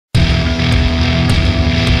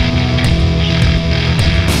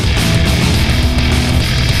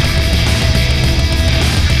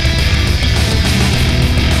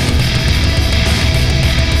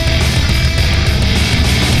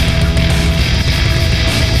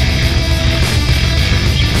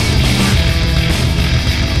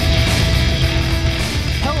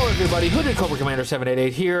Commander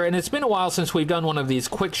 788 here, and it's been a while since we've done one of these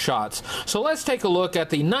quick shots. So let's take a look at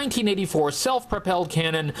the 1984 self-propelled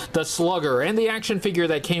cannon, the Slugger, and the action figure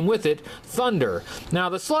that came with it, Thunder. Now,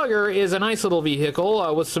 the Slugger is a nice little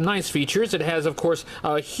vehicle with some nice features. It has, of course,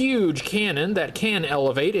 a huge cannon that can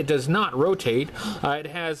elevate. It does not rotate. It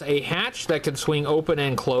has a hatch that can swing open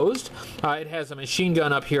and closed. It has a machine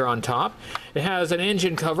gun up here on top. It has an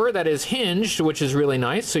engine cover that is hinged, which is really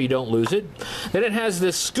nice, so you don't lose it. Then it has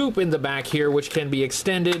this scoop in the back here, which can be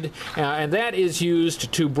extended, and that is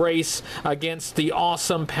used to brace against the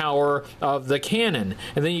awesome power of the cannon.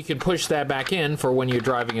 And then you can push that back in for when you're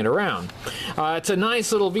driving it around. It's a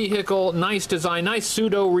nice little vehicle, nice design, nice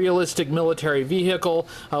pseudo-realistic military vehicle.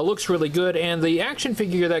 Looks really good, and the action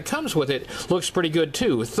figure that comes with it looks pretty good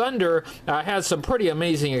too. Thunder has some pretty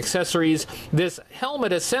amazing accessories. This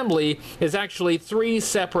helmet assembly is actually 3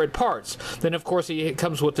 separate parts. Then, of course, it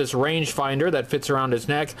comes with this rangefinder that fits around his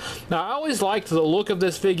neck. Now, I always liked the look of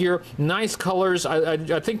this figure. Nice colors.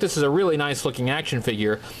 I think this is a really nice looking action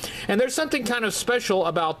figure. And there's something kind of special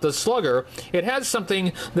about the Slugger. It has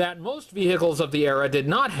something that most vehicles of the era did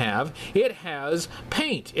not have. It has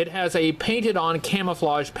paint. It has a painted on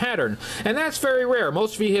camouflage pattern. And that's very rare.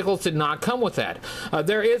 Most vehicles did not come with that.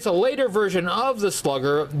 There is a later version of the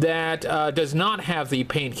Slugger that does not have the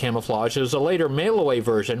paint camouflage. There's a later mail-away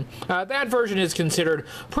version. That version is considered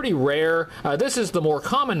pretty rare. This is the more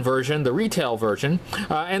common version, the retail version,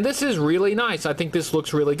 and this is really nice. I think this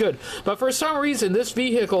looks really good. But for some reason, this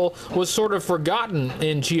vehicle was sort of forgotten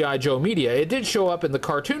in G.I. Joe media. It did show up in the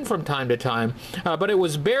cartoon from time to time, but it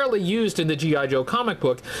was barely used in the G.I. Joe comic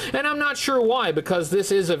book, and I'm not sure why, because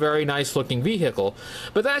this is a very nice looking vehicle.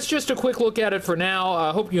 But that's just a quick look at it for now.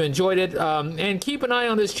 I hope you enjoyed it, and keep an eye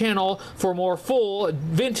on this channel for more full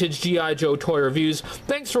vintage G.I. Joe toy reviews.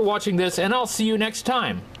 Thanks for watching this, and I'll see you next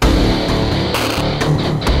time.